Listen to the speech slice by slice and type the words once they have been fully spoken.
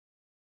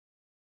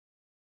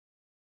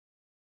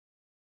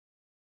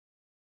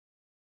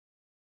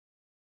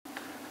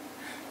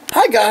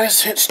Hi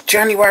guys, it's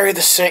January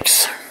the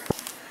 6th.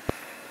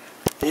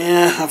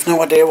 Yeah, I've no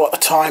idea what the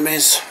time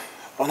is.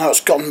 I know it's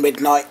gone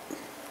midnight.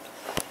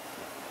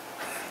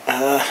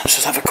 Let's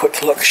just have a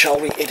quick look, shall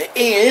we? It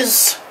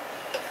is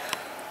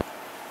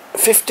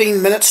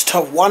 15 minutes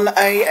to 1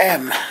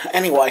 AM.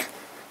 Anyway,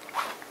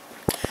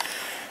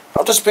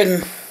 I've just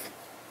been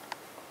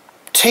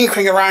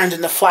tinkering around in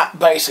the flat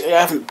basically.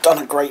 I haven't done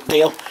a great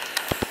deal.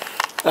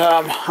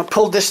 I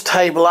pulled this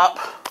table up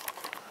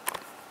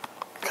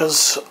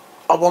because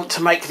I want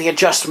to make the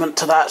adjustment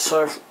to that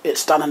so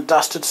it's done and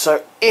dusted.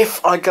 So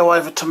if I go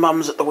over to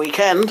Mum's at the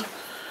weekend,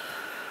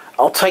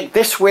 I'll take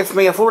this with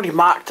me. I've already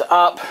marked it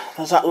up.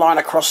 There's that line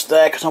across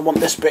there because I want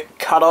this bit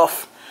cut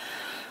off.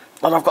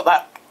 And I've got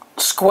that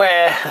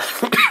square,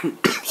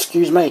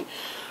 excuse me,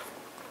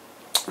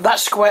 that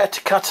square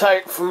to cut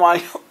out for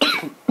my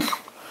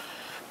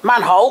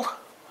manhole,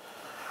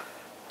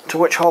 to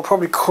which I'll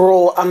probably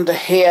crawl under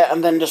here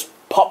and then just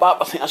pop up.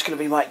 I think that's going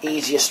to be my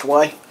easiest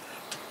way.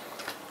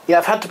 Yeah,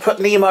 I've had to put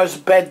Nemo's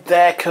bed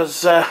there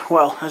because,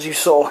 well, as you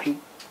saw,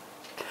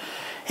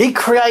 he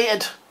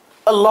created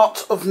a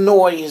lot of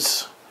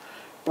noise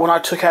when I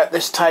took out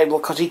this table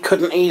because he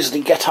couldn't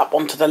easily get up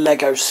onto the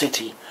Lego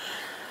City.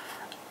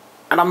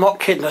 And I'm not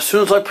kidding, as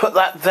soon as I put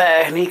that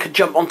there and he could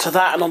jump onto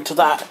that and onto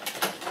that,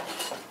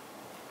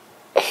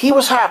 he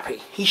was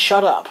happy. He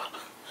shut up.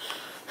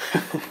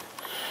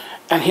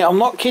 And I'm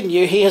not kidding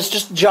you, he has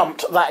just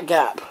jumped that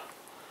gap,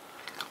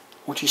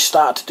 which he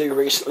started to do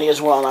recently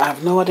as well, and I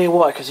have no idea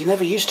why, because he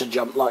never used to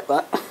jump like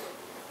that.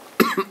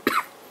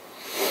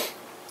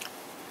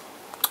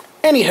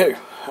 Anywho,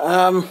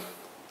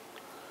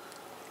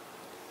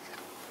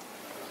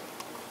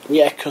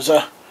 yeah, because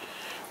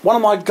one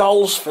of my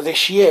goals for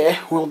this year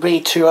will be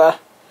to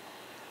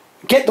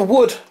get the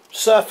wood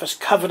surface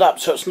covered up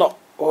so it's not,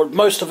 or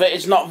most of it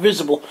is not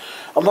visible.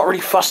 I'm not really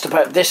fussed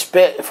about this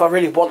bit. If I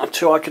really wanted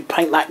to, I could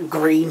paint that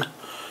green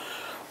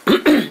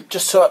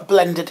just so it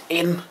blended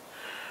in.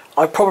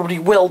 I probably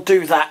will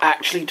do that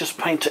actually, just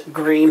paint it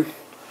green.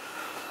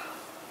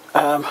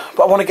 But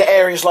I want to get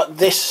areas like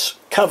this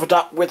covered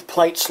up with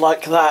plates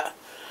like that,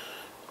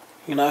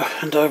 you know,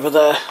 and over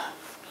there.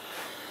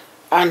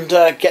 And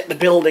get the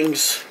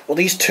buildings, well,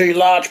 these two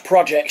large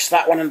projects,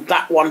 that one and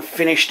that one,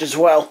 finished as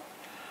well.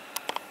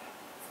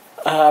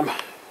 Well,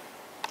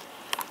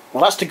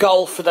 that's the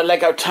goal for the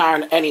Lego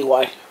Town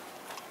anyway.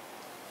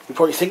 You're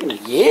probably thinking, a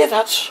year?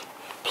 That's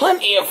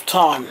plenty of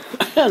time.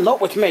 Not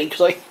with me,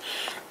 because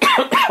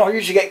I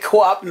usually get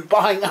caught up in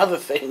buying other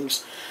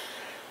things.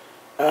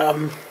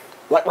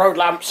 Like road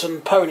lamps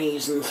and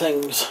ponies and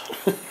things.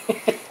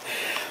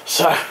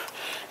 So,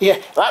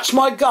 yeah, that's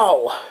my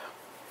goal.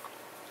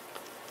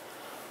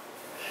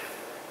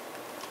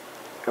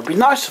 It would be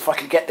nice if I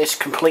could get this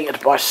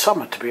completed by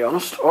summer, to be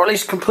honest. Or at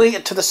least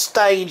completed to the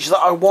stage that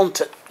I want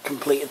it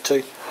completed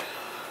to.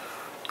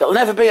 It'll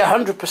never be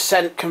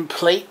 100%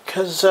 complete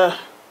because,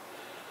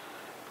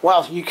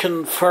 well, you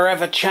can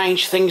forever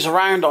change things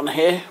around on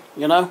here,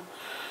 you know.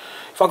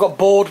 If I got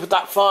bored with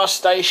that fire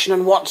station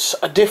and wants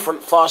a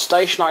different fire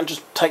station, I can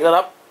just take that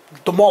up,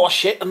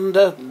 demolish it and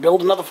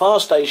build another fire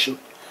station.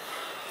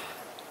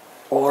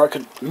 Or I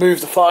could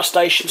move the fire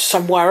station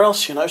somewhere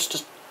else, you know.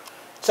 It's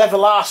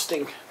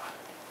everlasting,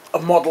 a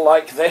model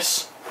like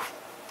this.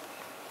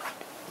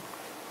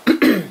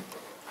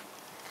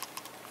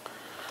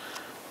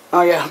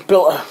 Oh yeah, I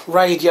built a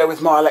radio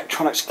with my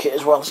electronics kit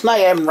as well. It's an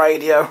AM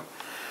radio.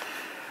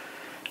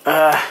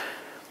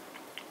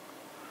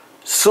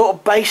 Sort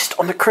of based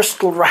on the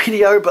Crystal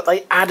radio, but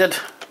they added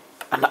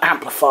an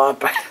amplifier.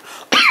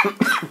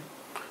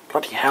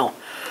 Bloody hell.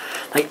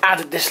 They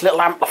added this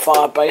little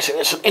amplifier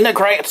basically. It's an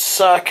integrated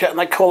circuit and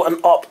they call it an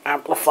op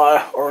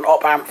amplifier, or an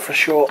op amp for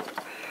short.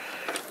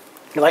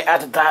 And they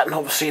added that and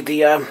obviously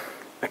the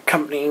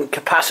accompanying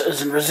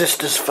capacitors and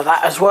resistors for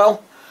that as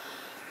well.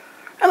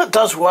 And it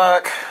does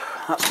work.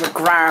 That's the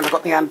ground. I've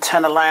got the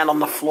antenna laying on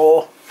the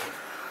floor.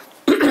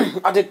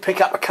 I did pick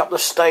up a couple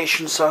of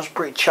stations, so I was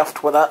pretty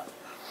chuffed with that.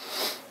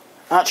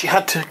 I actually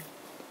had to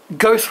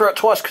go through it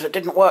twice because it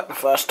didn't work the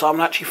first time,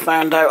 and I actually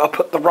found out I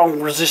put the wrong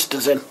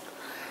resistors in.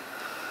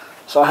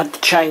 So I had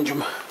to change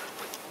them.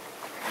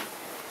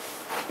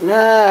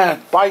 Nah,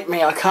 bite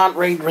me, I can't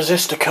read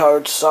resistor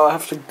codes, so I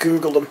have to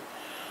Google them.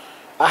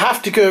 I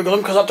have to Google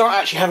them because I don't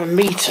actually have a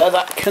meter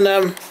that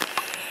can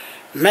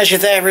measure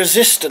their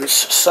resistance,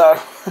 so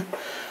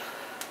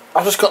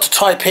I've just got to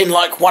type in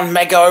like 1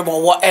 megohm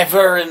or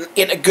whatever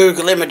into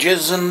Google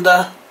Images, and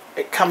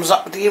it comes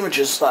up with the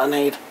images that I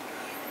need.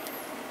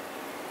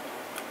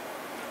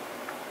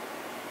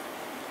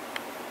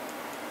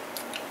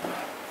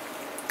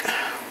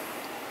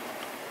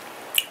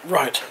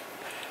 Right.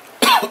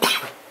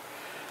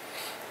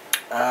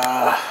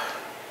 I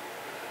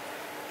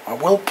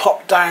will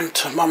pop down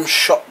to Mum's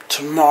shop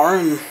tomorrow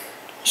and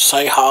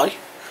say hi.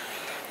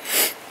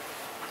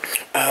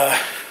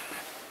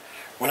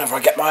 Whenever I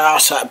get my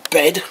arse out of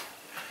bed,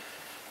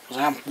 because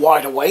I am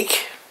wide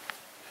awake.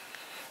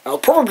 I'll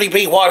probably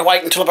be wide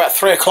awake until about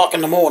 3 o'clock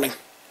in the morning.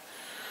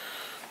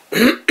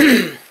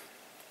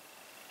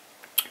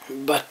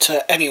 But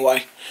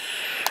anyway,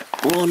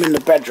 while I'm in the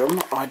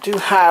bedroom, I do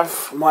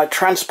have my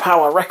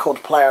Transpower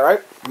record player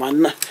out, my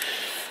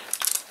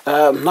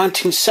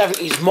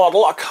 1970s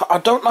model. I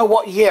don't know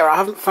what year, I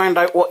haven't found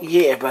out what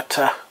year, but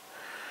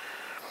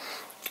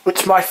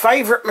it's my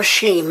favourite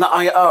machine that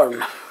I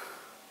own.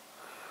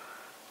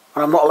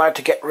 And I'm not allowed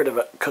to get rid of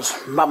it because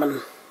Mum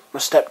and my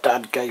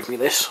stepdad gave me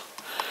this.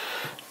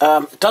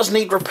 It does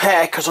need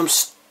repair because I'm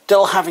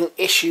still having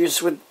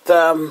issues with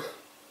got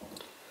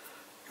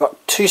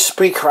 2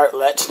 speaker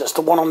outlets, and it's the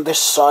one on this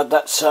side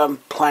that's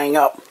playing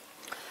up.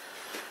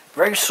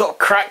 Very sort of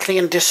crackly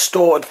and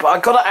distorted, but I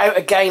got it out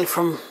again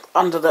from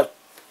under there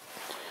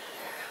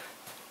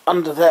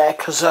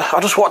because I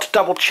just wanted to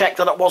double check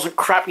that it wasn't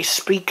crappy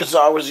speakers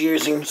that I was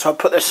using, so I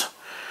put this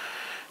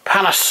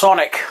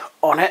Panasonic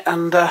on it,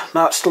 and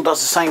no, it still does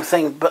the same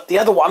thing, but the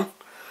other one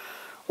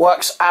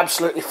works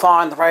absolutely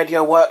fine. The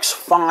radio works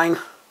fine,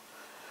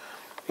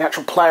 the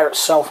actual player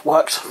itself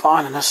works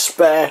fine, and there's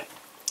spare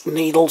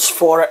needles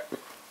for it.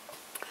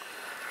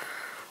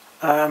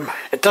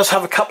 It does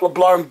have a couple of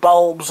blown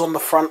bulbs on the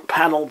front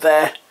panel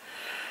there,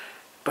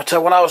 but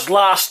when I was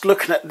last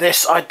looking at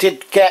this, I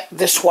did get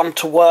this one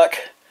to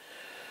work,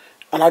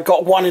 and I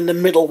got one in the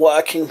middle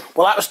working.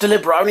 Well, that was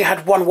deliberate. I only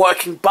had one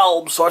working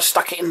bulb, so I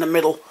stuck it in the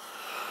middle.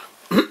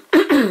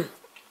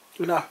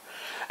 You know,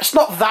 it's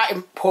not that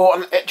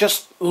important, it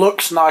just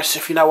looks nice,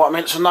 if you know what I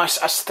mean. It's a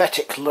nice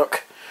aesthetic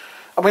look.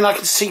 I mean, I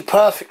can see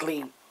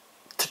perfectly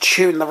to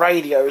tune the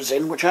radios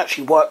in, which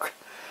actually work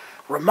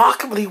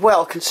remarkably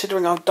well,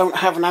 considering I don't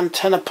have an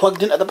antenna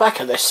plugged into the back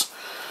of this.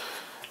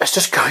 It's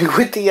just going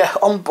with the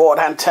onboard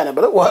antenna,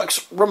 but it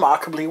works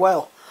remarkably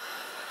well.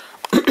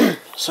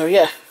 So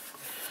yeah,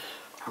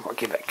 I've got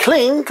to give it a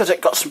clean because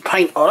it got some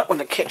paint on it when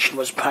the kitchen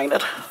was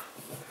painted.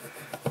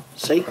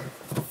 See?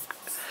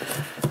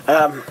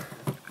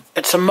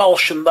 It's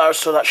emulsion though,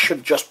 so that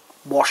should just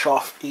wash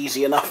off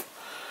easy enough.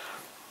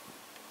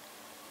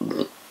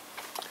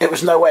 It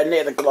was nowhere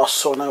near the gloss,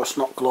 so no, it's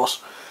not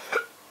gloss.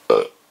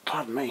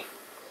 Pardon me.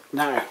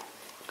 Now,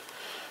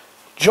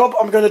 job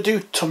I'm going to do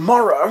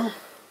tomorrow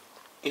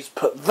is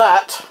put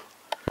that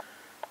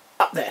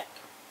up there.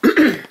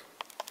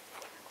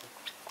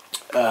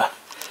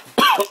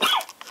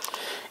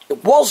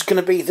 It was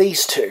going to be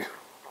these two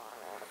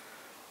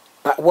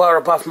that were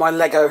above my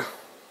Lego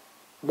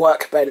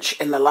workbench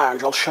in the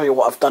lounge. I'll show you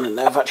what I've done in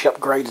there. I've actually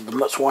upgraded them,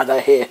 that's why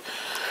they're here.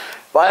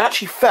 But I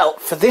actually felt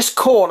for this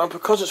corner,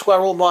 because it's where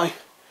all my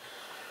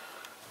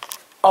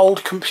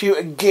old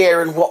computer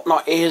gear and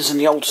whatnot is, and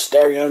the old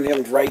stereo and the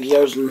old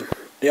radios and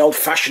the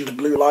old-fashioned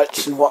blue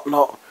lights and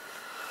whatnot,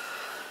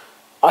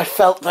 I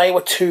felt they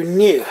were too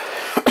new.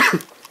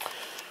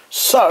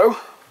 So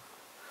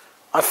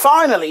I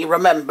finally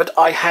remembered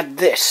I had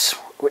this,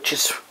 which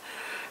is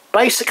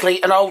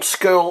basically an old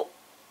school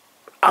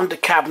under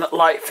cabinet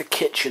light for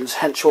kitchens,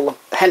 hence all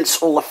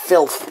the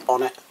filth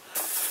on it.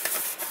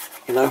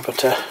 You know,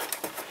 but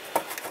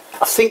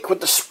I think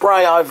with the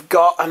spray I've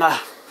got and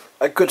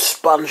a good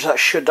sponge, that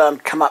should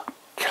come up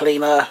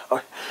cleaner.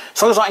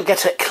 As long as I can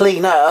get it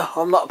cleaner,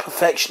 I'm not a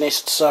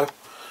perfectionist, so.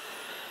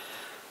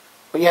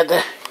 But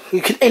yeah,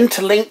 you can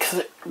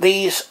interlink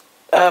these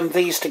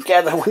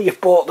together when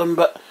you've bought them,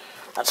 but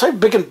that's how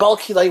big and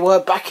bulky they were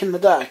back in the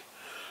day.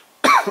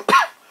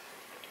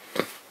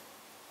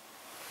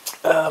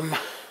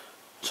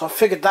 So I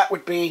figured that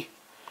would be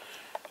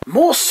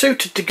more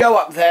suited to go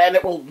up there, and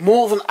it will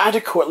more than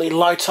adequately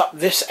light up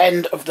this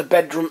end of the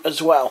bedroom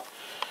as well.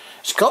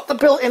 It's got the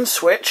built-in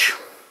switch,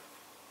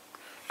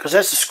 because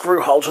there's the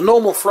screw holes. A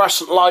normal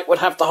fluorescent light would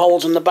have the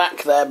holes in the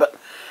back there, but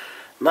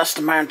that's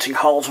the mounting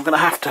holes. I'm going to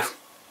have to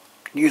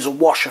use a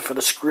washer for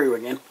the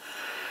screwing in.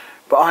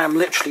 But I am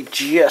literally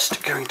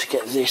just going to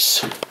get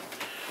this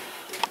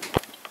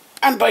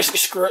and basically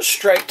screw it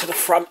straight to the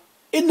front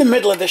in the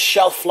middle of this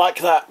shelf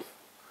like that.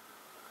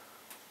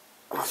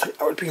 I think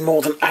that would be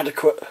more than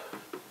adequate.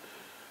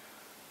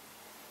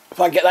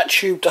 If I get that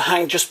tube to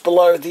hang just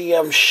below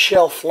the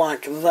shelf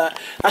like that.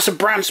 That's a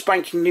brand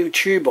spanking new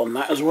tube on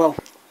that as well.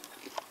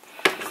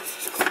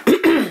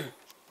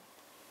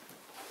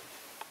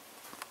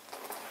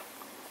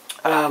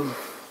 And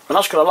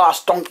that's going to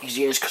last donkey's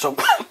years because I'm...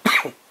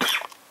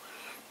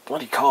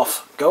 Bloody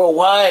cough. Go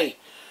away.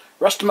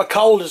 The rest of my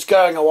cold is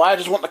going away. I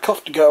just want the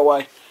cough to go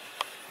away.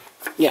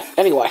 Yeah,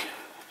 anyway.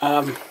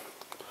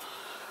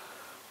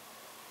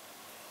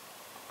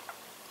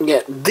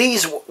 Yeah,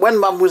 these, when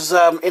Mum was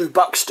in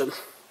Buxton,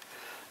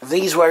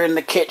 these were in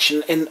the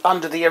kitchen,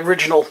 under the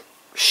original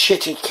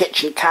shitty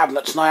kitchen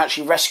cabinets, and I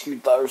actually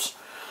rescued those.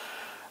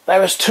 There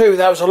was two.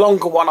 There was a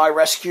longer one I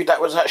rescued that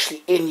was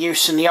actually in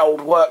use in the old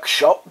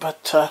workshop,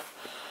 but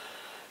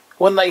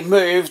when they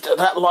moved,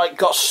 that light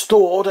got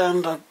stored,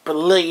 and I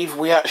believe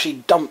we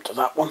actually dumped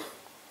that one.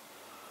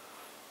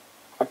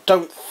 I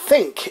don't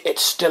think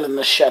it's still in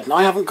the shed, and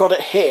I haven't got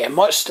it here. It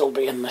might still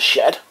be in the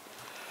shed.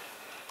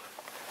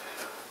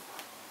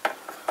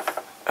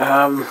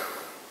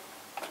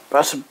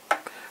 That's a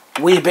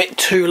wee bit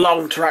too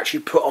long to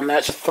actually put on there.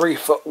 It's a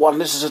 3-foot one.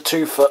 This is a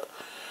 2-foot.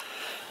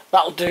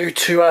 That'll do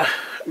to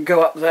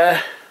go up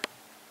there.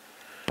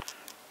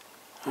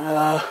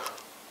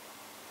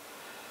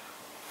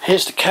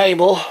 Here's the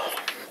cable,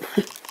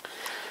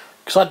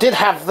 because I did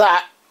have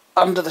that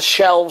under the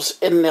shelves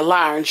in the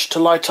lounge to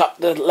light up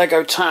the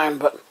Lego Town,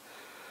 but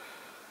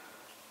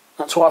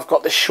that's why I've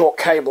got this short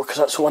cable, because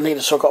that's all I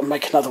needed, so I've got to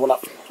make another one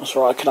up. That's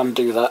all right, I can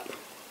undo that.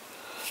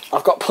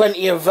 I've got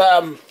plenty of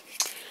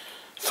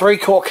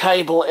 3-core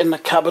cable in the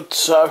cupboard,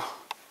 so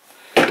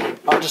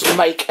I'll just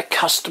make a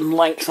custom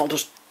length.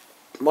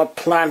 My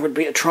plan would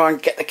be to try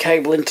and get the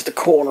cable into the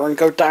corner and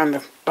go down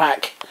the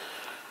back,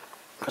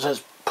 because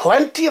there's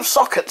plenty of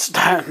sockets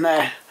down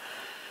there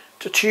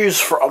to choose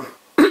from.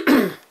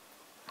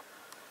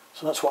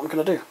 So that's what I'm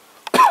going to do.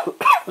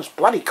 This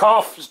bloody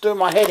cough is doing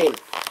my head in.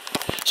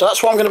 So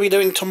that's what I'm going to be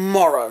doing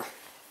tomorrow.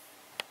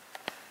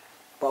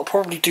 But I'll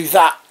probably do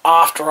that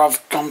after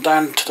I've gone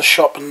down to the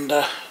shop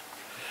and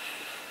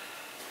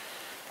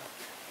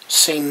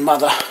seen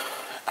Mother.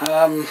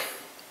 Don't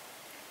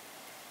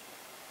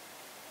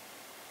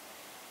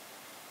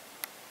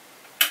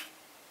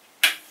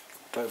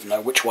even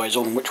know which way's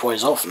on and which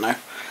way's off now.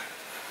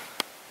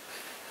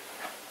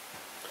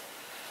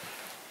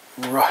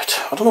 Right,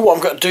 I don't know what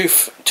I'm going to do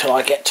till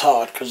I get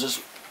tired, because there's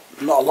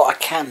not a lot I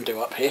can do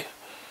up here.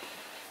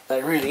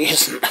 There really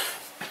isn't.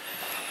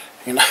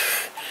 You know,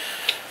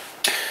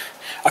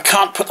 I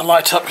can't put the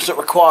light up because it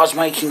requires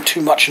making too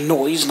much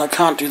noise, and I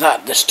can't do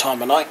that this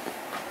time of night.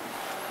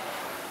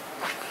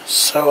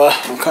 So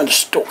I'm kind of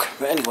stuck.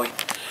 But anyway,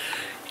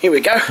 here we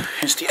go.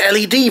 Here's the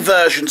LED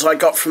versions I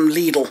got from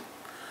Lidl.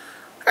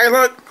 Hey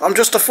look, I'm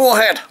just a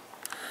forehead.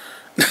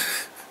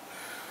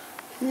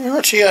 Yeah,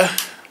 actually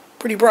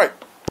pretty bright.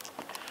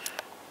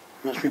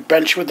 That's me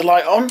bench with the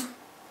light on.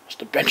 That's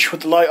the bench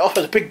with the light off.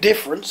 There's a big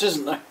difference,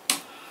 isn't there?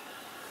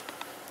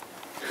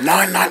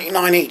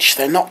 £9.99 each.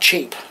 They're not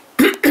cheap.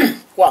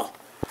 Well,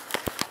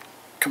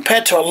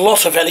 compared to a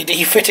lot of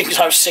LED fittings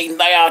I've seen,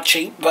 they are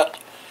cheap, but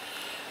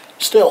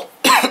still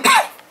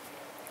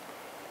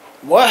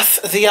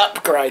worth the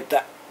upgrade.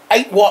 That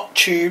 8-watt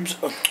tubes,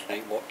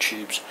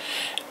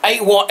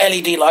 8-watt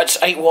LED lights,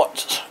 8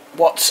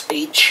 watts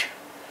each.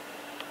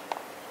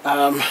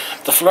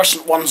 The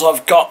fluorescent ones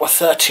I've got were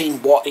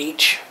 13-watt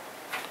each.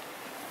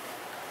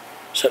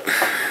 So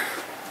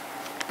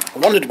I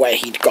wondered where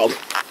he'd gone.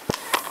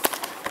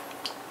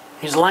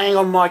 He's laying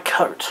on my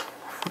coat.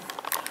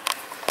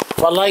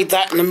 If I laid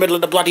that in the middle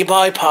of the bloody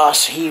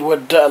bypass, he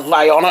would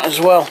lay on it as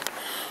well.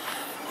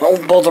 I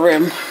won't bother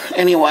him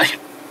anyway.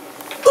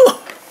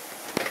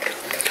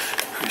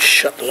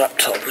 Shut the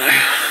laptop now.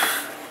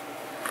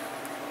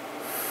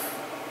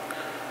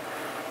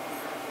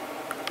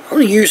 I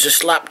only use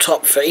this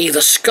laptop for either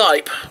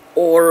Skype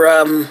or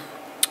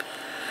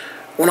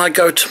when I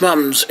go to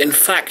Mum's. In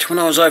fact, when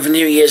I was over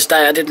New Year's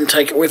Day, I didn't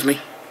take it with me.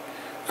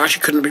 I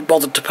actually couldn't be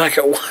bothered to pack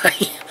it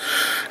away.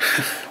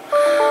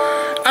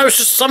 I was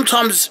just,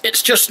 sometimes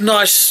it's just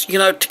nice, you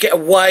know, to get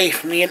away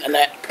from the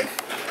internet.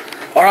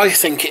 Or I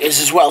think it is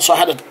as well, so I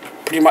had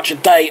pretty much a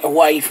day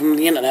away from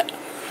the internet.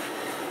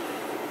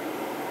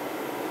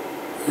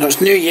 And it was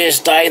New Year's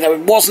Day, there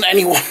wasn't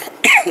anyone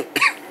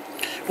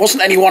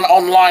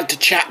online to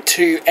chat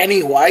to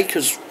anyway,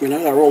 because, you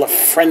know, they're all at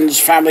friends,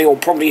 family, or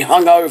probably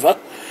hungover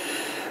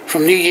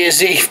from New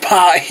Year's Eve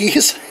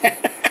parties.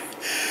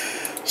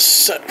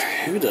 So,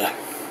 who the...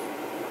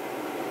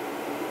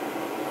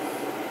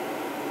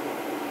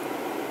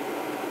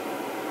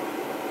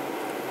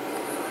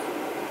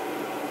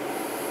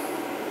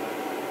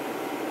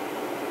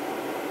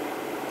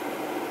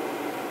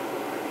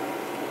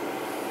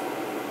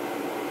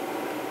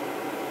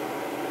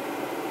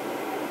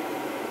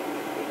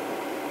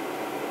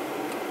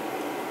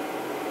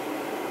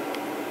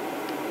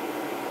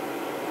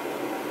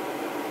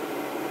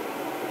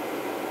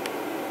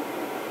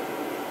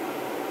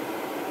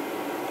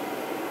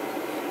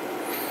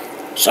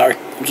 Sorry,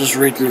 I'm just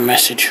reading a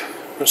message.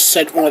 I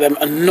sent one of them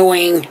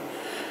annoying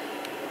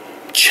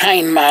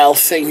chainmail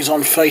things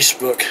on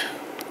Facebook.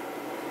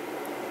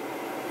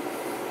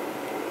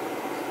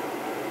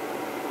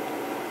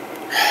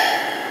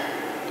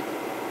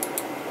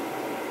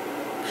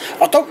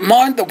 I don't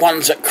mind the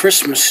ones at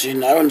Christmas, you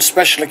know, and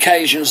special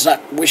occasions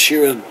that wish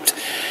you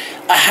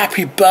a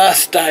happy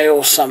birthday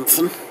or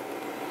something.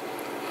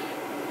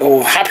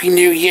 Or Happy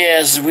New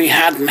Year's we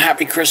had and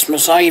Happy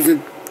Christmas. I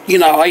even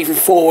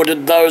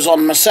forwarded those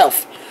on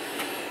myself.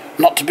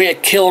 Not to be a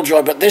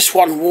killjoy, but this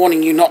one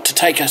warning you not to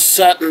take a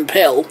certain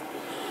pill,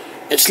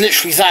 it's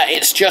literally that.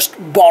 It's just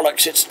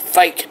bollocks. It's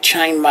fake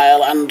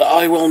chainmail, and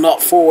I will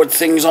not forward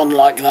things on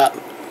like that.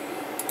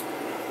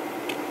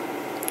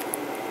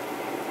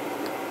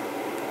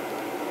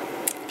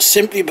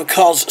 Simply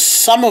because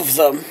some of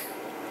them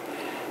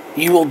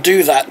you will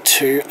do that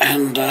to,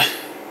 and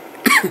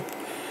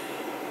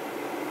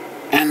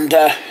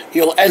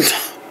you'll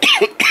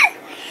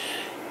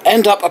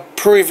end up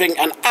approving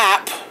an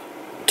app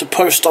to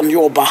post on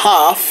your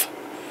behalf,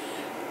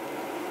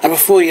 and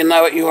before you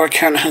know it, your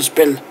account has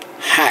been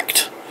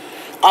hacked.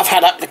 I've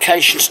had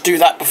applications do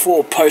that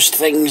before, post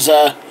things,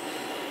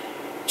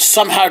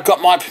 somehow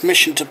got my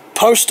permission to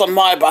post on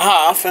my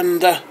behalf,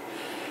 and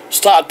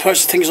started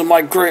posting things on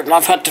my group, and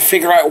I've had to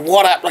figure out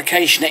what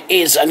application it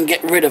is and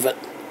get rid of it.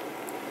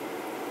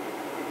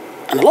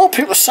 And a lot of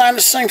people are saying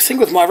the same thing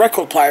with my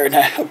record player in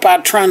there, a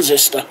bad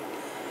transistor.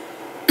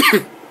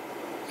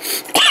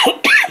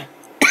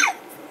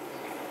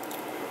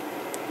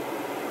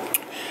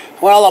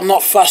 Well, I'm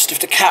not fussed. If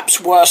the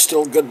caps were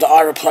still good that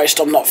I replaced,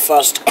 I'm not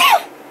fussed.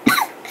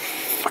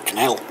 Fucking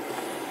hell.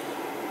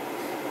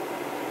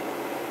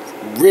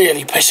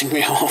 Really pissing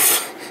me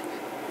off.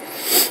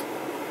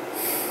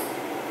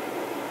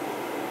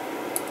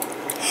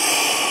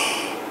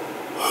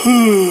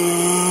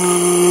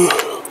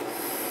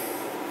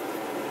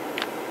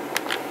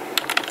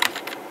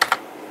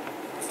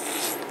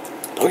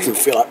 I don't even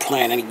feel like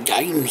playing any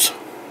games.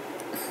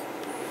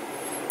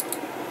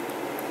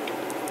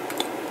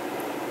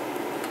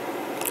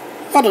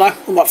 I don't know,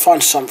 I might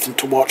find something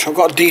to watch. I've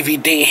got a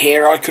DVD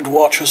here I could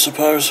watch, I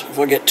suppose, if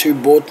I get too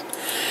bored.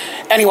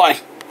 Anyway,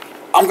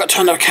 I'm going to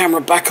turn the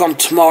camera back on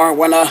tomorrow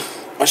when I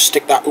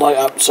stick that light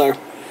up, so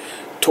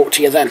talk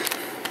to you then.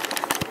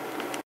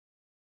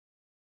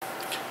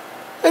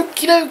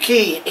 Okie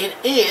dokie, it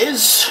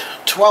is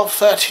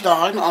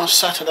 12:39 on a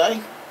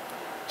Saturday,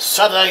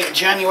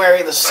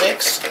 January the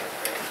 6th,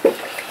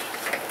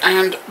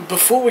 and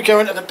before we go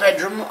into the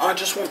bedroom, I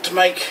just want to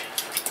make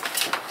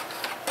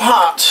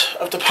part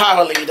of the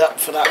power lead up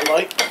for that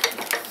light.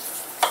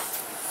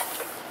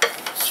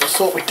 So I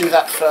thought we'd do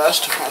that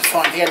first, if I can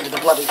find the end of the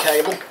bloody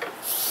cable.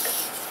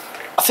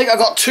 I think I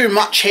got too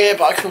much here,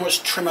 but I can always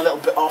trim a little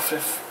bit off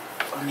if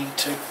I need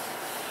to.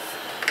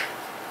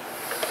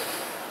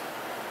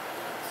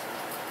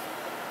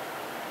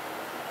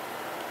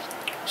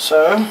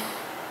 So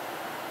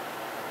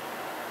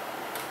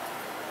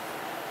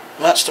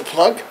that's the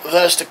plug,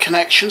 there's the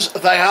connections.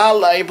 They are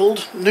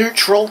labelled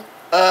neutral,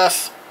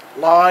 earth,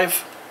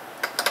 live.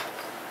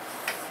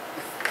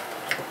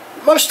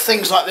 Most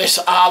things like this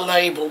are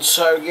labelled,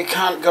 so you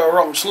can't go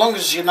wrong. So long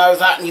as you know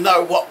that and you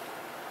know what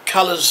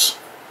colours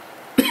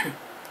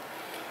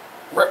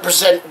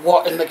represent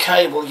what in the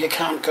cable, you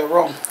can't go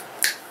wrong.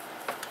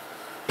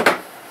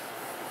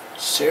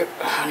 So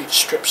I need to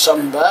strip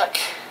some back.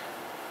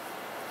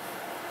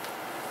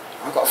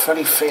 I've got a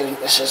funny feeling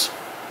this is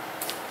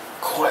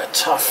quite a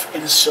tough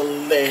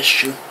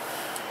insulation.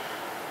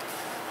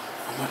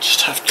 I might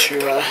just have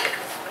to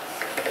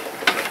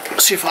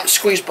see if I can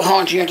squeeze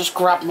behind you and just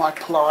grab my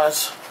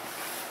pliers.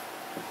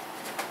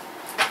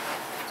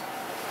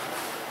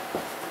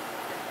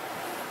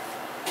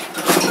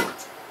 There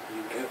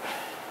you go.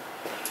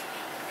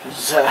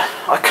 Because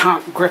I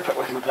can't grip it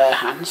with my bare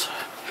hands.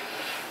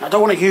 I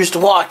don't want to use the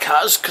wire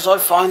cutters because I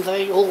find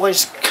they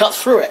always cut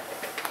through it.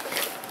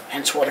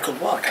 Hence why they're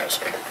called wire cutters.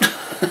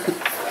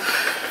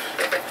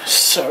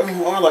 So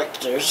what I like to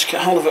do is just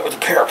get hold of it with a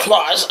pair of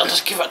pliers and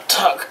just give it a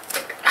tug.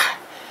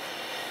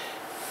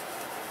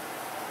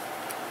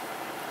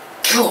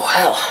 Oh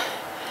hell,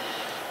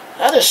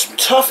 that is some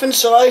tough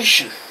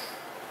insulation.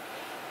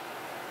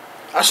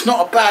 That's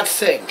not a bad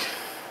thing.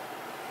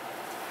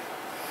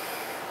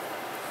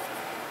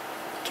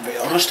 To be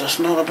honest, that's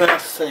not a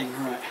bad thing,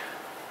 right.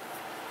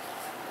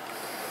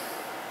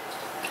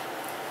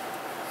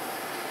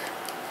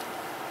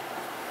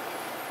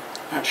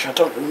 Actually, I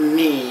don't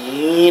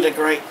need a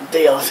great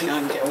deal. I think I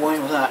can get away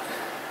with that.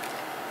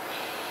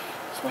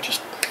 So I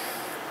just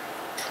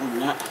trim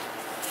that.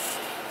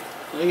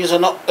 These are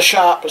not the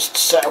sharpest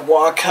set of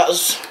wire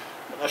cutters,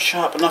 but they're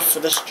sharp enough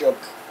for this job.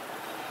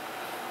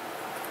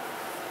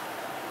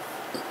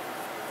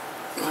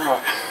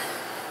 Right.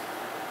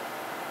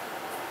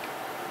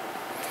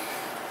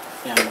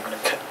 Yeah, I'm not going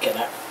to get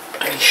that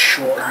any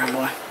shorter, am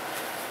I?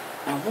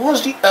 Now,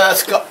 what's the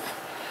earth got?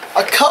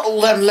 I cut all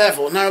them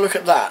level. Now look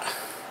at that.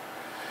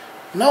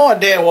 No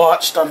idea why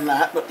it's done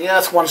that, but the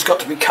earth one's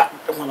got to be cut.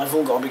 Well, they've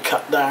all got to be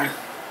cut down.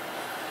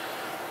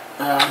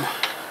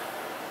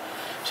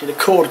 See, the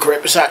cord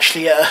grip is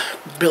actually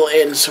built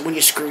in, so when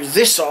you screw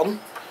this on,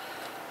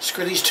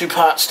 screw these two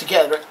parts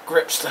together, it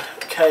grips the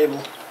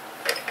cable.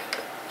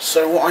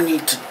 So what I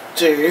need to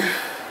do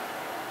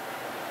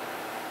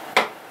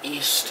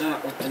is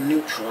start with the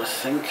neutral, I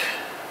think.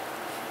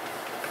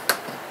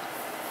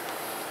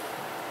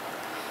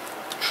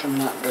 Trim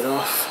that bit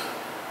off.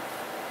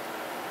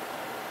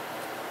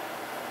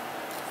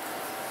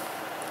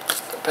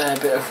 A bare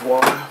bit of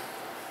wire.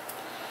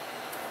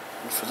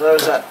 And for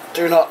those that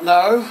do not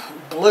know,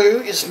 blue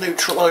is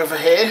neutral over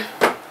here,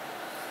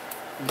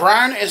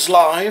 brown is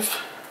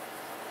live,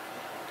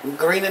 and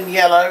green and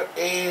yellow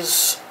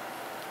is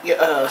your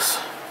earth.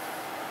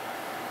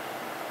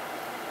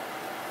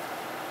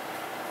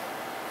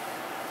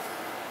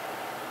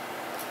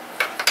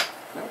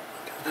 Nope,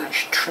 I can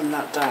actually trim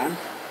that down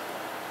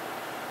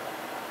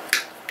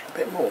a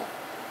bit more.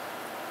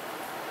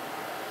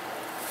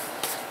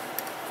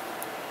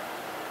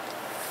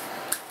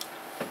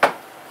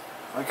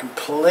 I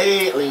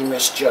completely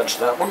misjudged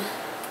that one.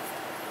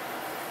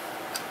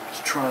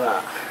 Let's try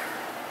that.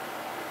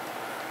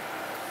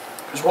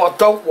 Because what I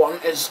don't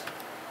want is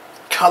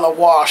colour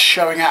wire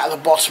showing out of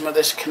the bottom of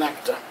this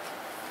connector.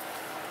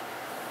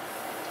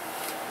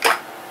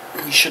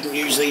 You shouldn't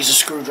use these as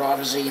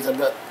screwdrivers either,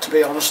 but to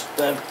be honest,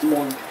 they're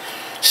more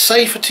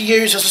safer to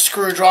use as a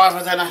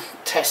screwdriver than a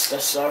tester,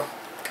 so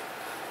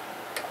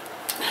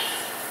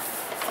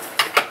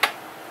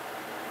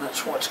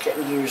That's what it's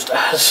getting used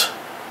as.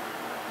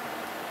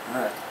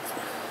 Right.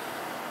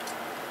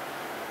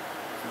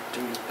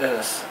 Do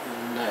earth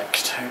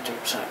next. How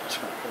deep's that?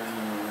 That's not going.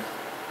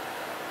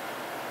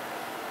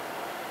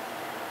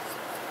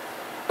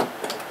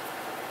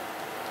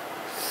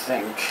 I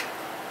think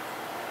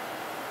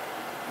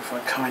if I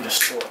kind of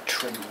sort of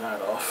trim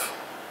that off,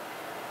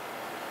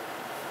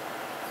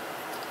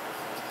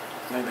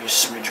 maybe a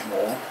smidge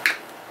more.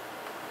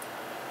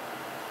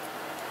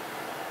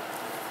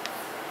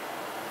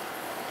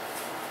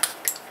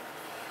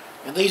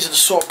 And these are the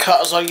sort of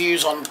cutters I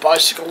use on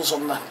bicycles,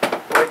 on the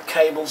brake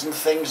cables and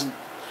things, and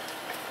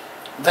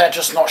they're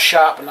just not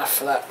sharp enough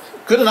for that.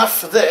 Good enough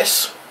for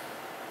this.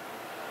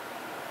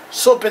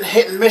 Sort of been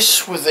hit and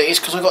miss with these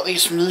because I got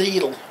these from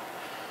Lidl.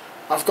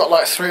 I've got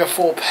like 3 or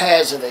 4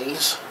 pairs of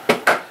these.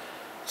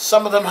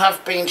 Some of them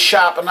have been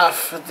sharp enough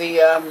for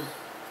the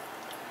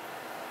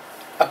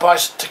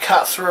to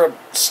cut through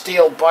a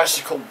steel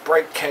bicycle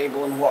brake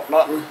cable and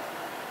whatnot, and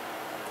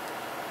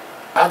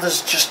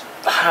others just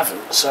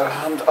haven't. So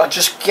I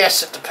just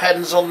guess it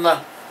depends on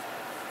the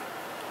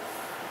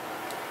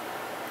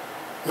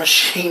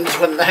machines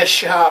when they're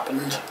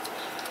sharpened.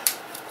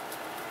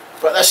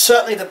 But they're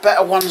certainly the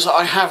better ones that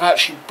I have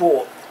actually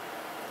bought.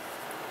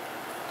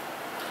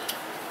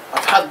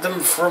 I've had them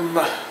from,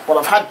 well,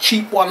 I've had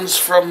cheap ones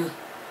from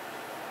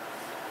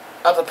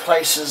other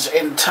places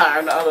in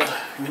town, other,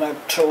 you know,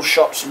 tool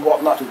shops and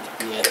whatnot.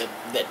 Yeah,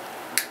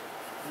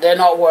 they're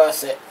not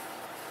worth it.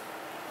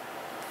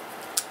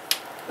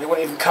 They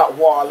wouldn't even cut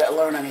wire, let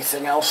alone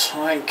anything else.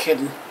 I ain't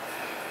kidding.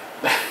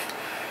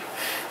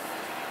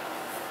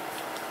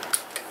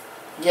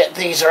 Yet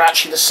these are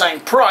actually the same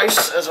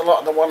price as a lot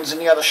of the ones in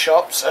the other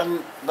shops,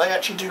 and they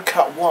actually do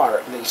cut wire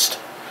at least.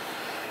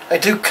 They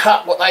do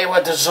cut what they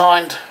were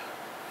designed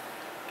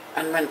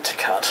and meant to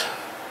cut.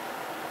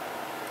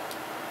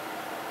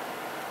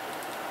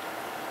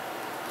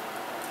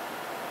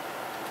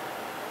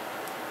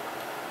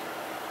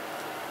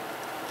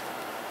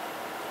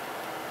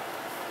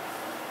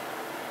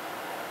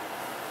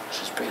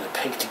 Just being a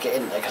pig to get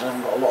in there because I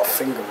haven't got a lot of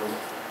finger room.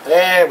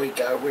 There we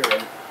go, we're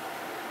in.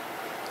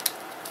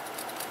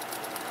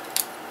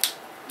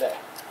 There,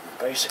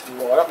 basically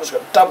wired up. I've got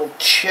to double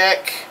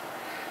check.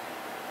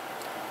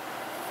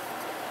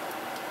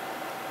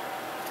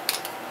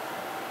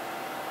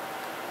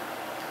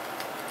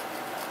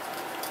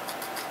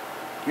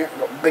 Yep,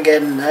 got a big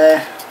end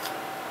there.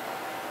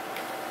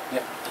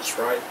 Yep, that's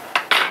right.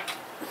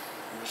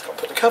 Just got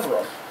to put the cover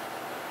on.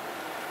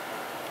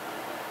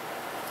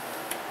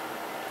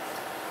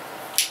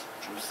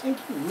 I'm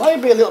thinking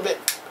maybe a little bit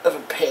of a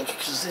pig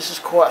because this is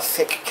quite a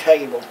thick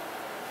cable.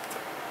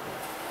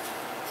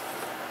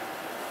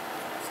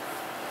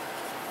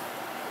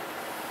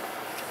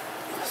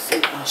 I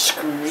think our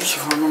screws,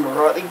 if I remember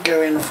rightly,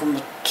 go in from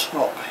the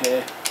top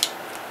here.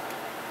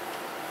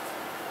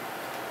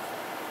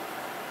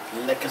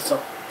 Lickether.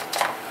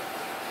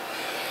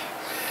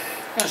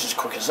 That's as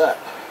quick as that.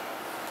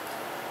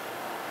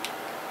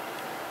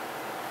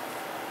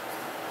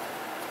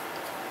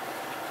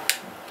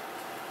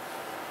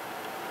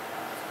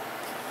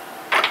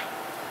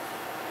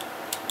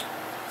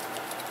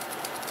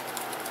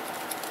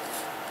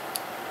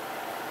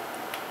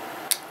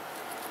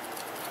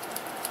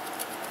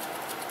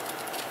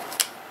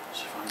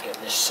 See if I can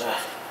get this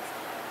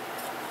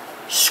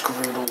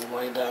screwed all the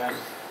way down.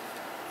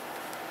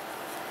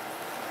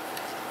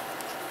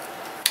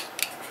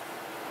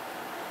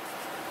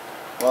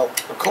 Well,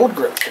 the cord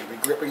grip's going to be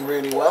gripping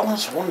really well,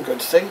 that's one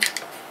good thing.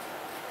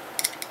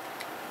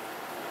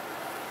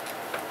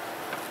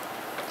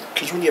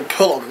 Because when you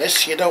pull on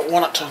this, you don't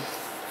want it to,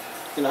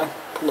 you know,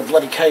 pull the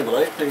bloody cable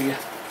out, do you?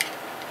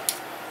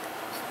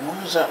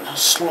 Why is that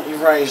slightly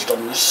raised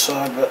on this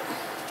side, but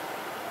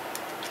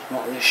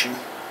not an issue.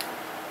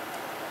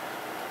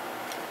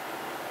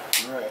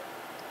 Right.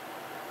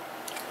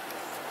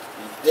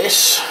 Need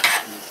this,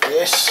 need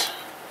this.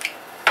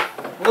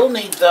 We'll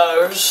need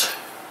those.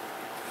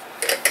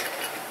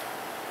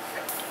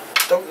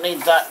 Don't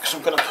need that because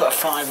I'm going to put a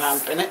 5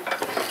 amp in it,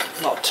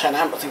 not a 10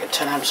 amp. I think a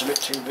 10 amp's a bit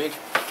too big.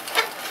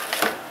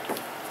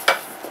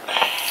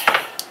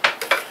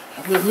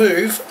 And we'll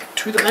move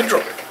to the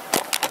bedroom.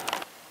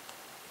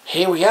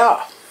 Here we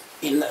are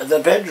in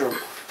the bedroom.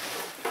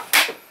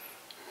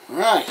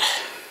 Right,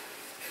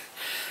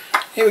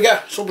 here we go.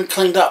 It's all been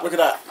cleaned up. Look at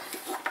that.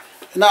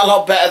 Isn't that a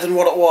lot better than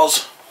what it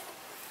was?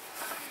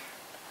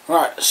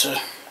 Right, so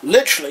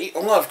literally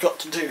all I've got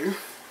to do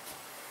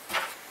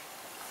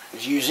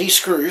is use these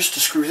screws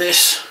to screw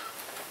this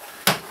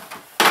to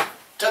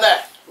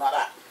there, like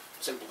that.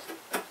 Simple.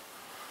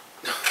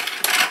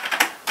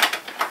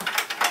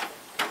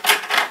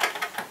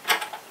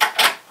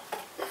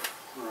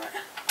 Right.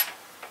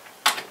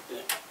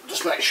 Yeah.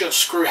 Just make sure the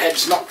screw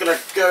head's not going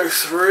to go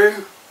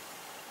through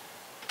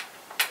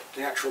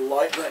the actual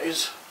light, that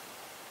is.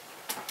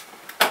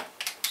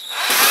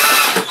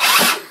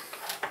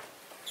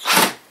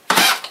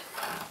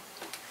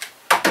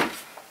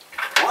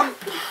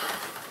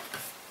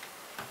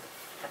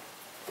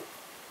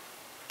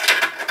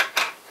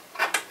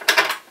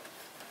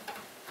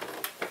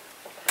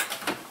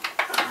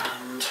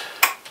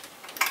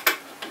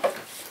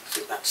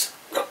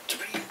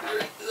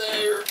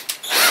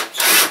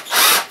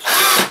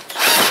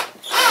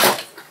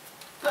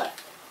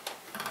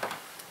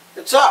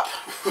 hooked up.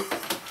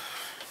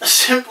 As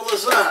simple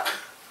as that.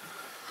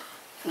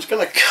 I was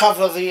going to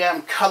cover the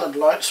coloured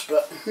lights,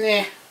 but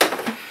yeah.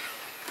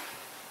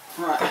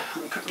 Right,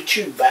 let me put the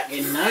tube back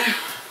in now.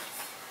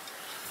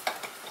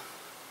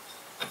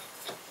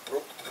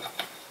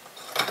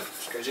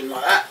 Just goes in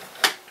like that.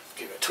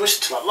 Give it a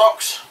twist till it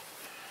locks.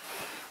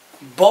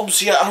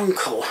 Bob's your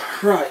uncle.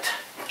 Right.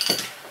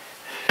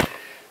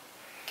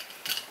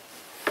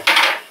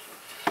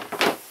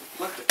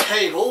 Plug the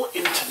cable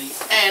into the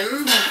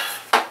end.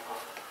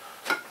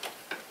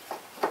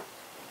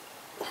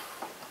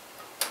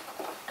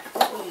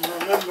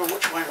 Remember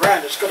which way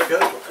round it's got to go.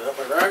 Look that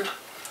way round.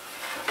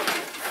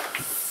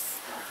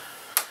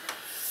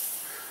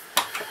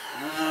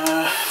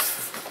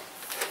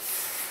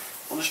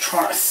 I'm just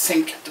trying to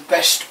think the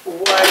best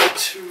way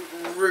to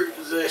route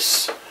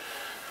this.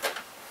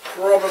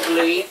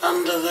 Probably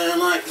under there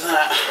like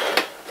that.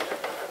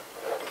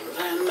 And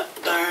then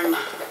down.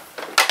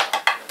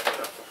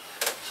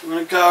 So I'm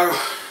going to go.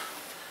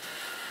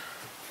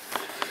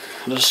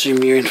 I'll just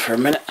zoom you in for a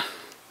minute.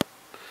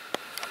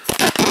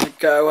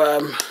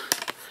 Go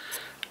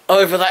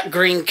over that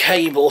green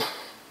cable.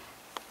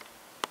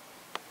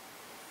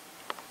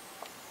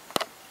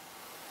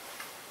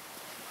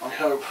 I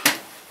hope.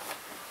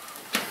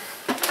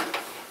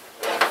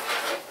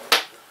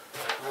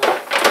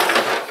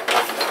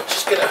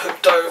 Just get it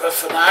hooked over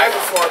for now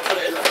before I put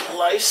it into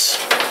place.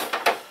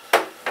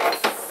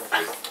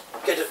 And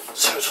get it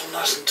so it's all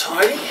nice and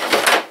tidy.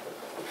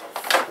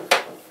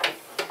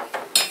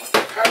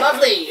 How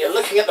lovely, you're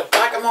looking at the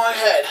back of my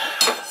head.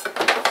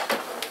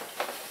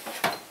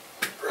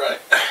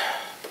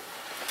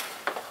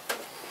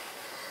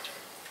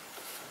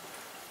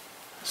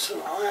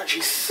 So I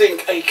actually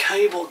think a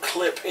cable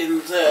clip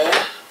in there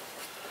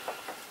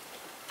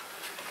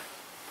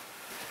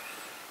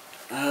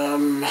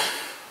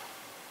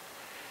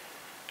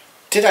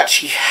did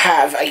actually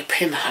have a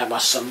pin hammer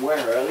somewhere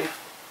earlier,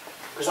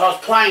 because I was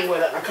playing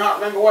with it and I can't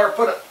remember where I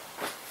put it.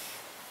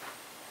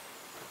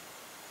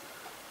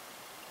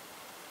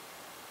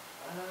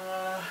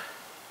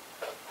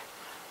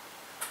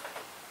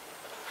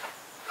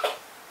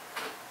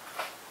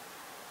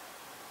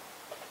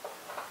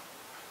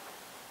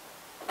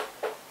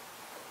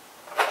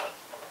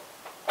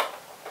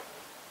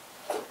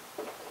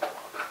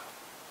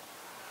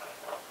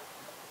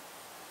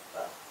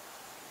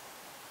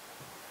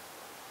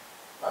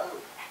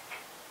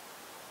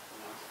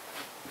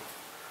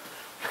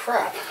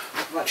 Crap,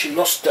 I've actually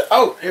lost it.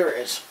 Oh, here it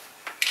is.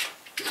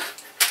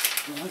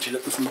 I'm actually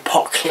looking for my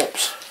pot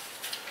clips.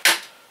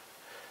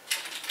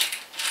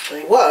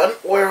 They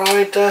weren't where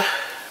I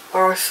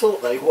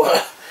thought they were.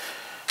 I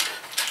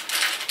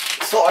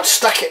thought I'd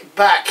stuck it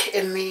back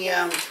in the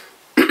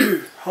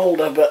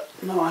holder, but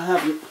no, I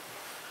haven't.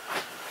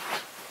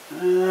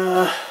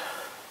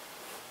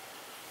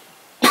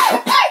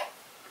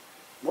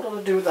 What did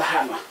I do with the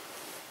hammer?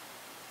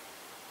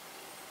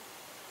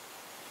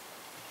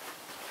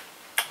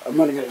 I'm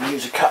only going to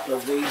use a couple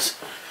of these.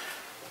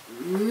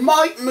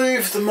 Might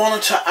move the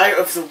monitor out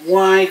of the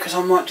way because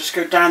I might just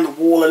go down the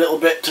wall a little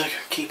bit to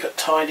keep it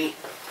tidy.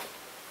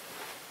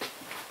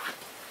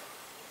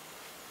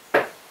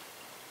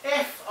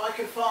 If I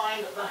can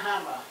find the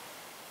hammer.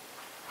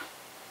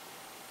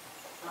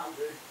 That'll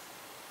do.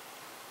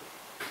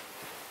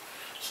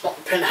 It's not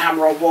the pin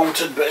hammer I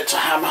wanted, but it's a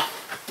hammer.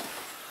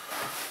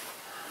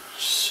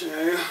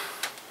 So,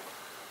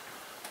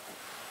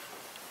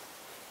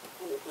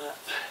 all that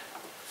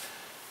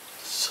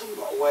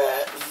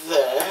somewhere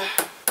there.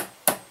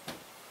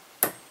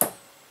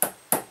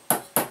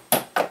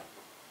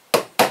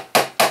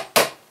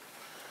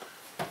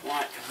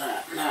 Like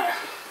that. Now,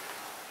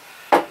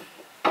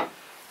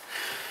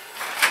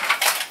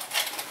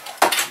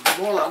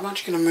 well, I'm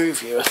actually going to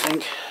move you, I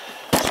think.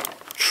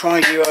 Try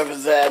you over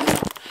there.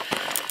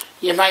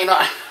 You may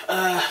not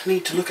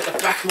need to look at the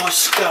back of my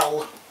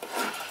skull.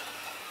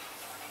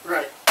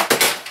 Right.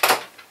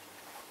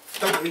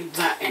 Don't need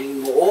that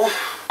anymore.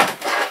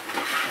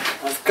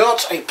 I've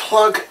got a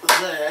plug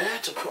there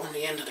to put on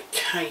the end of the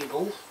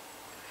cable.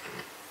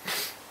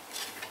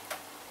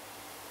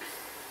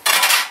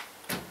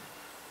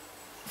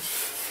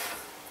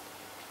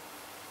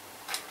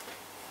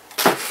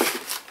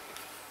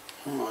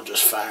 Oh, I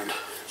just found.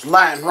 It's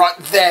lying right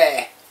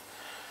there.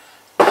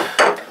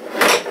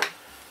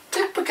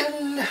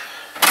 Typical.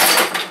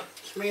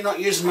 It's me not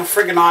using my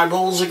friggin'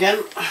 eyeballs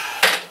again.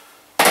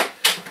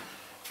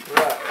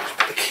 Right,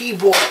 put the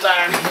keyboard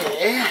down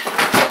here.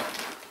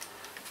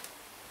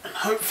 And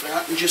hopefully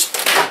I can just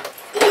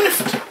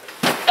lift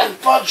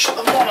and budge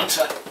the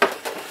monitor.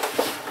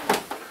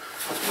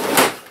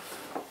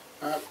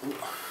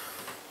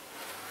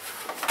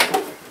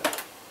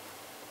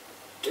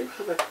 Do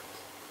have a...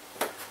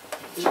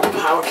 Is it the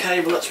power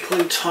cable that's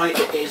pulling tight?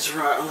 It is.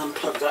 Right, I'll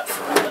unplug that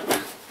for a minute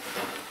then.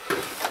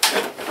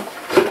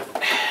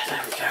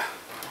 There we go.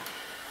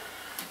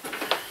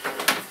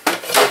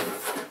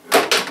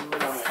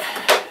 Right.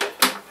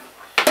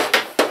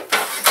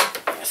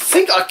 I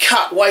think I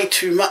cut way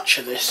too much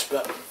of this,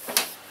 but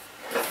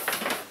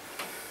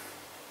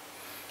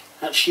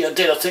Actually I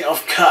did, I think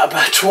I've cut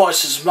about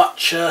twice as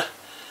much than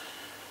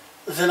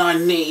I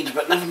need,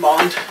 but never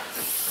mind.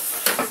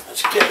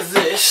 Let's get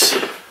this.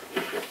 Have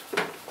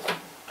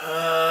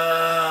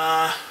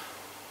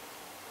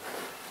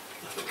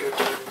to go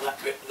down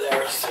that bit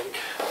there, I think.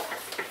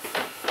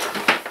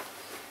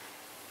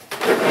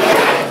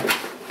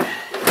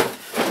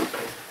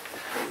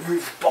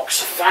 Move the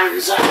box of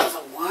fans out of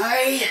the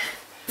way.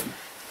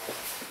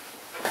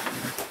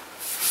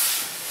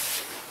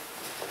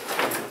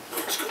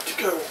 It's got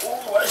to go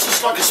all the way. It's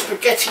just like a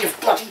spaghetti of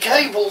bloody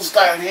cables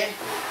down here.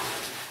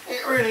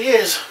 It really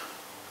is.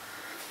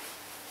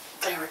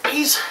 There it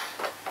is.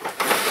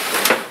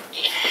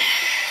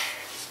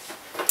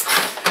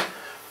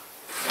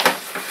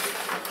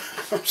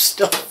 I'm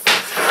still...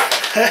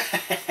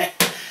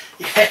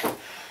 yeah,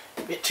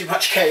 a bit too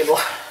much cable.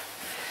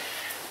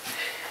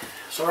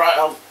 It's alright,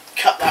 I'll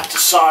cut that to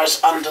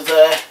size under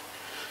there.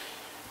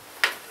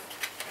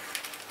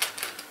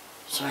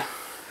 So, I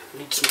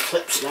need some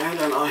clips now,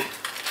 don't I?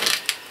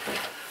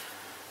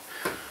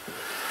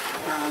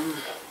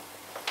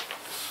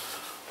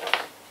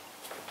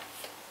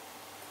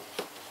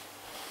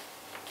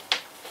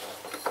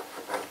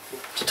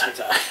 To take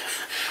that.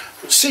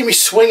 You'll see me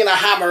swinging a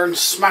hammer and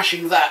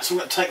smashing that, so I'm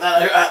going to take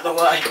that out of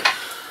the way.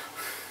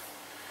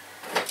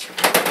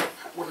 That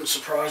wouldn't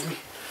surprise me.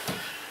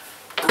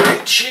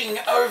 Reaching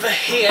over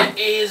here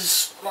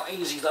is not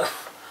easy though.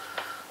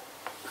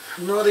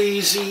 Not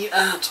easy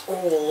at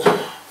all.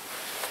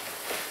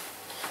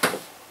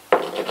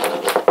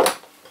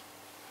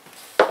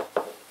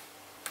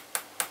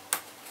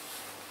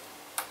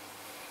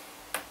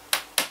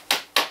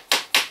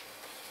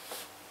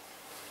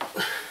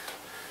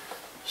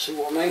 See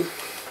what I mean?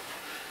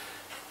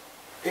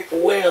 It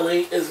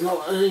really is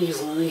not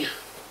easy.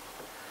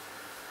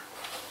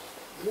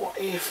 What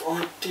if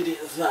I did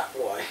it that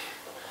way?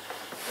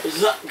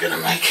 Is that going to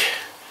make...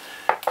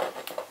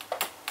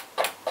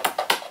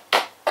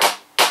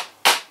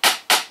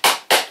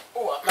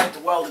 Oh, that made the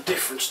world of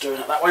difference doing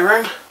it that way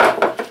round.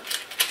 I'm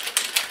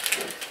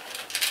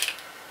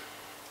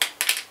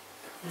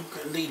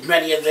going to need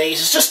many of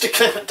these. It's just to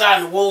clip it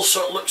down the wall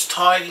so it looks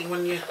tidy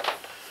when you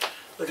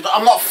look at it.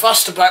 I'm not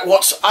fussed about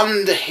what's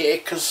under here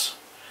because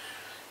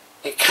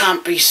it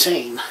can't be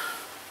seen.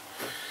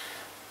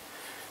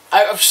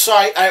 Out of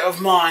sight, out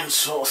of mind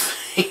sort of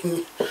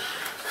thing.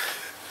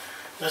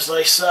 As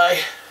they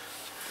say.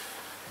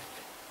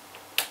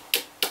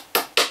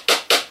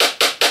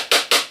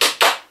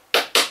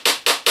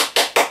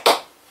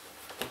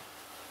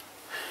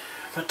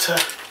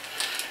 But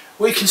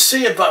we can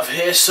see above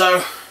here,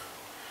 so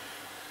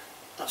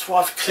that's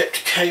why I've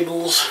clipped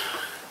cables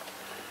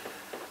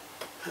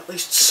at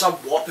least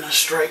somewhat in a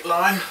straight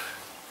line.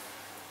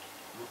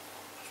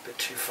 It's a bit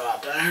too far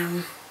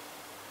down.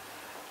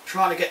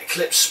 Trying to get the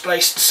clips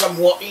spaced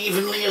somewhat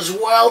evenly as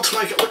well to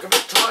make it look a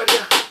bit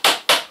tidier.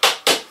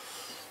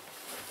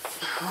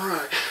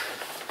 Alright,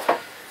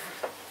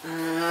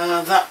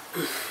 that,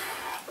 I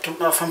don't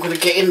know if I'm going to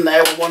get in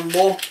there with one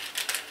more.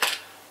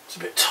 It's a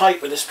bit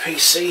tight with this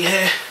PC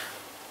here.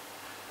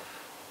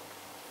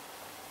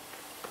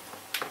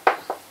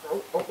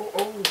 Oh, oh, oh,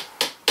 oh.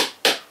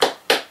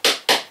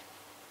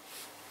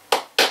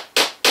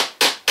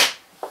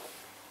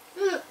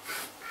 Yeah.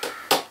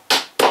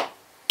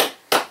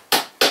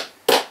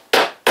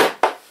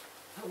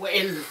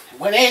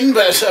 Went in,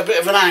 but it's a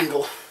bit of an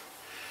angle.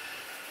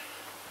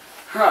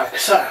 Right,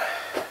 so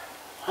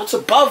that's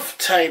above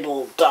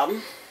table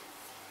done.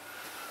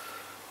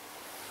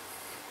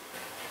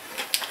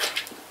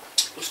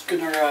 Just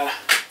gonna I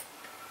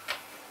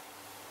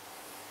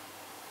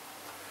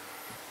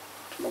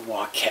don't know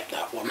why I kept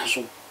that one.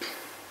 So,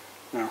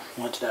 no, I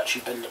wanted to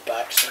actually bend it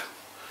back. So,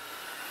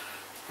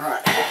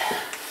 right,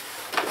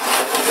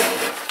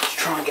 let's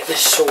try and get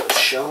this sorted,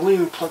 shall we?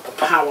 We'll plug the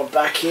power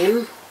back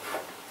in.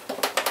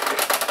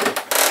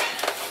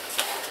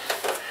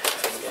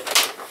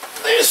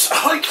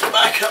 Hike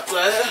back up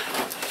there.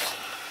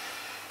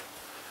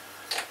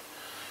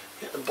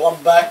 Get the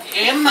blob back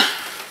in.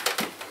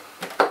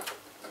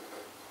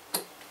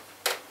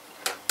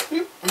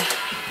 I'm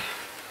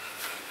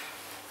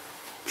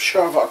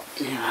sure I've got,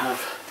 you know,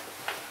 have.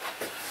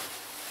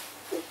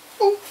 Oh,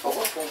 oh,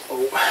 oh,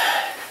 oh, oh.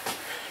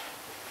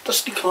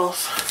 Dusty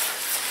cloth.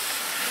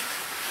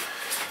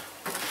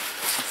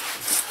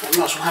 I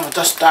might as well have a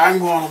dust down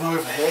while I'm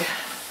over here.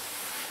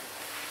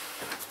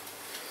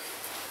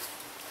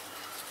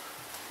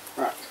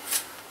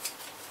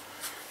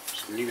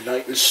 New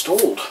light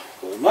installed,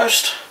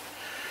 almost.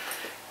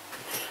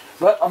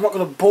 But I'm not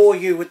going to bore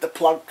you with the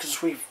plug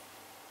because we've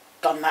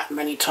done that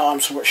many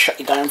times, so we'll shut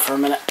you down for a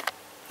minute.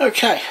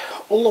 Okay,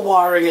 all the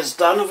wiring is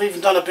done. I've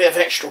even done a bit of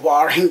extra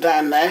wiring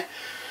down there.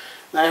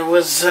 There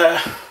was the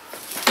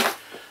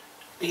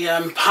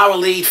power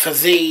lead for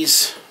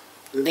these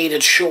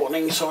needed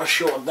shortening, so I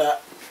shortened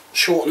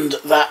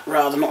that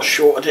rather, not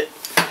shorted it.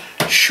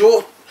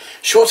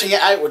 Shorting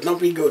it out would not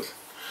be good.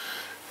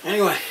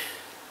 Anyway.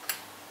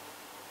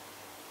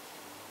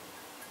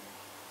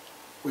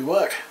 We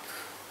work.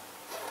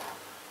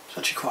 It's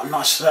actually quite a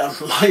nice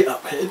light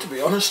up here, to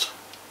be honest.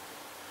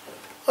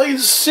 I can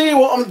see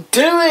what I'm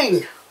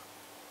doing.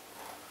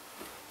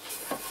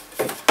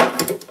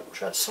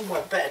 Wish I had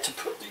somewhere better to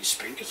put these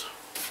speakers.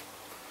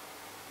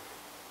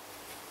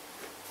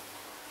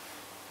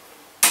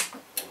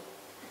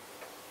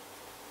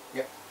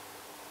 Yep.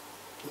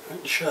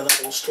 Making sure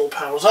that all still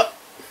powers up.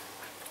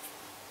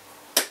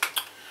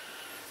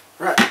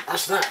 Right,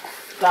 that's that.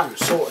 Done,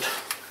 sorted.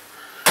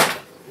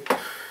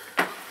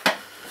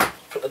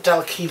 Put the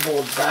Dell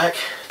keyboard back.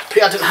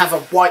 I didn't have a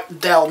white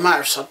Dell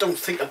mouse. I don't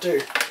think I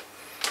do.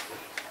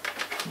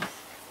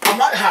 I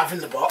might have in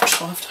the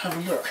box. I'll have to have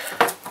a look.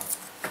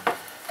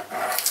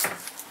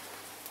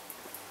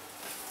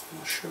 I'm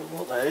not sure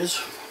what that is.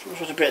 It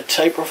was a bit of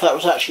tape, or if that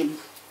was actually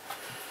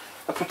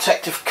a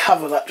protective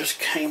cover that just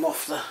came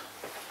off the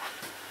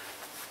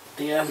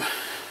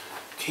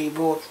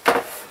keyboard.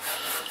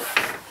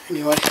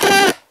 Anyway,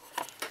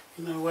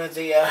 you know where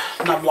the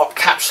Numlock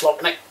caps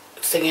lock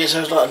thing is?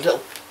 There's like a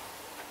little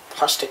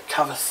plastic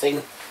cover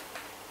thing.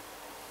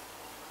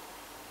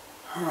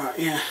 Alright,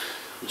 yeah,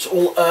 it's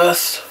all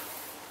earth.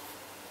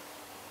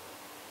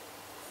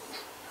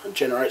 That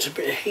generates a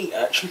bit of heat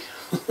actually.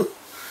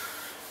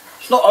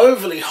 It's not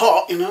overly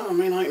hot, you know, I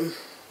mean I can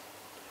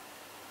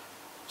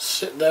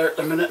sit there at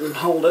the minute and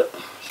hold it.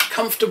 It's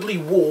comfortably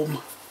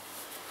warm.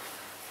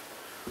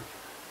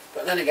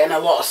 But then again, a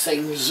lot of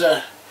things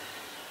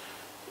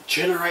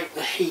generate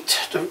the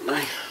heat, don't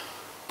they?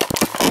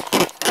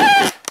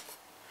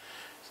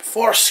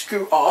 Before I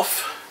scoot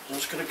off, I'm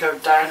just going to go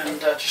down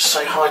and just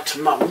say hi to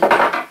Mum. I'm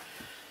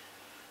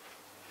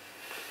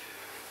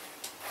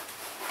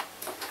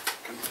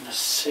going to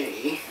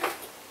see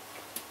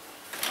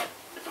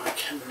if I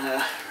can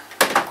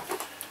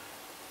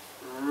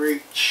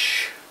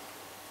reach.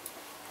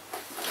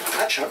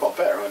 Actually, I've got a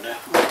better idea.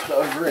 I'm going to put it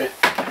over here.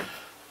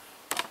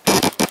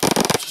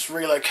 Just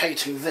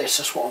relocating this,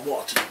 that's what I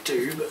wanted to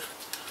do, but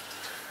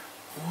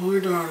why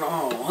don't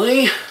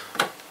I,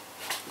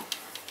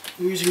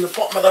 using the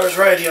bottom of those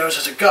radios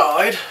as a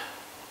guide,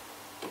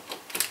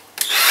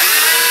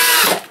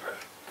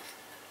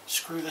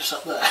 screw this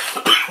up there.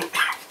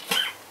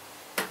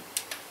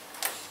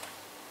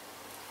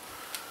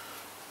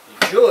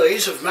 The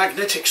joys of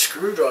magnetic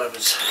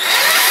screwdrivers.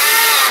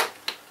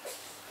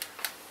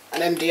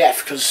 And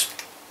MDF, because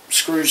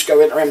screws go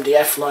into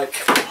MDF like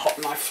hot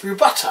knife through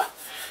butter,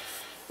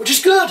 which is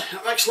good.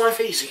 That makes life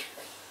easy.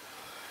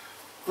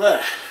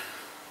 There.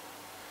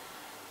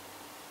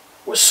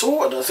 We're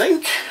sorted, I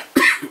think.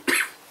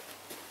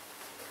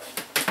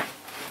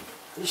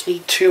 Just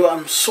need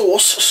to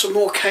source some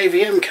more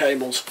KVM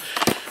cables.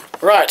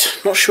 Right,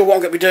 not sure what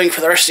I'm going to be doing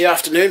for the rest of the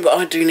afternoon, but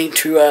I do need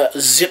to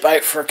zip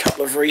out for a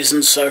couple of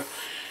reasons, so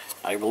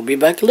I will be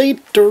back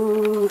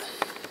later.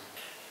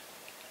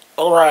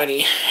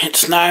 Alrighty,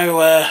 it's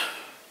now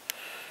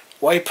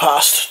way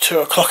past 2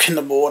 o'clock in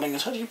the morning.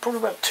 It's actually probably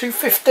about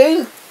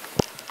 2:15?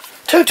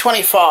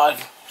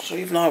 2:25, so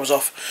even I was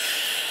off.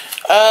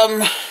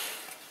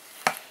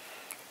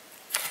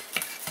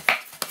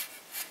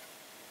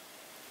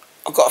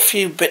 I've got a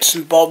few bits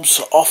and bobs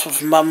off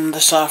of Mum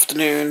this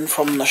afternoon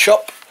from the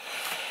shop.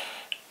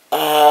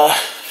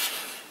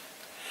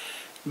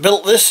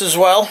 Built this as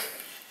well.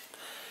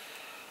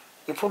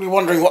 You're probably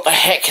wondering what the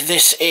heck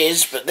this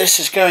is, but this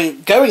is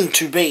going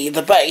to be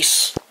the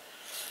base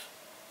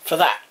for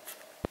that.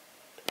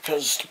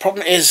 Because the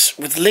problem is,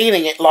 with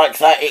leaning it like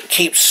that, it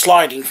keeps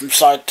sliding from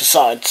side to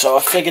side, so I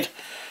figured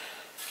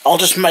I'll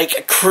just make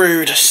a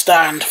crude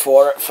stand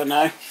for it for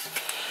now.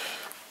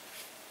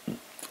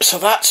 So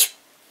that's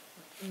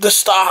the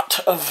start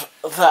of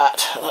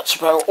that. That's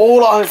about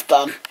all I've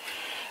done.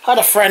 Had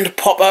a friend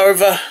pop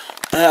over.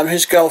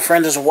 His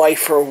girlfriend is away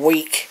for a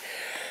week.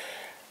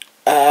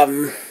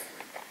 And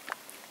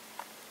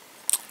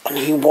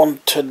he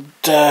wanted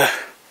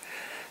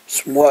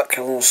some work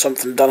or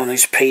something done on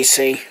his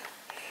PC.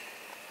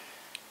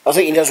 I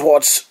think he just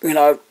wants, you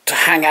know, to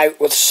hang out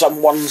with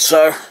someone,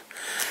 so,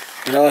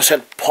 you know, I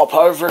said, pop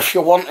over if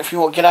you want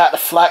to get out of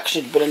the flat, 'cause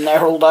he'd been in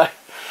there all day.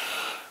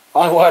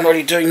 I weren't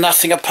really doing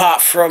nothing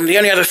apart from, the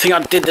only other thing I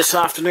did this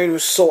afternoon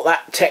was sort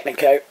that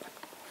Technic out.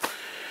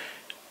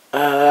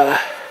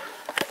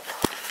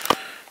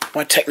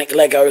 My Technic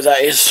Lego,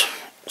 that is.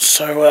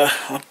 So,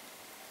 I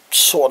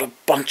sorted a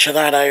bunch of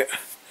that out.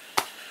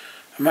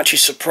 I'm actually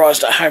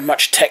surprised at how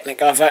much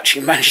Technic I've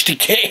actually managed to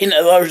get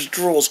into those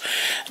drawers.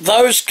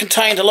 Those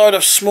contained a load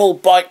of small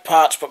bike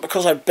parts, but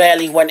because I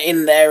barely went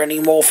in there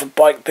anymore for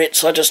bike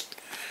bits, I just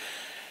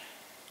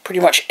pretty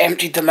much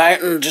emptied them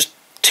out and just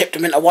tipped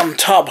them into one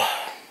tub.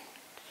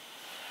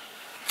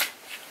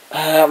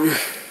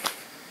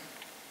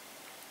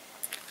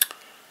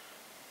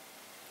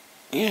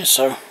 Yeah,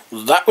 so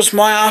that was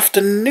my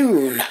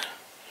afternoon.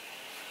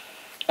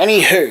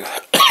 Anywho,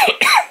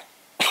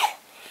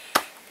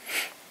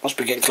 must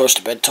be getting close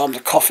to bedtime. The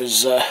cough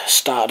is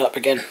started up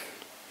again.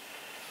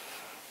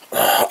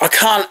 I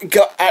can't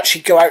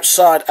actually go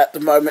outside at the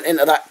moment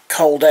into that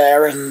cold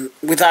air and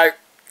without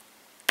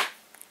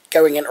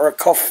going into a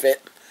cough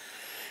fit,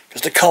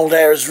 because the cold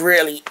air is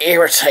really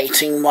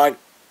irritating my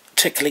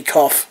tickly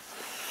cough.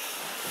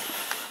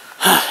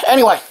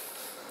 Anyway,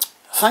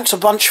 thanks a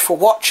bunch for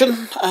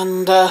watching,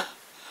 and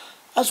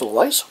as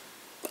always,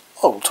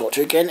 I will talk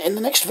to you again in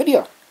the next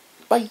video.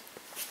 Bye.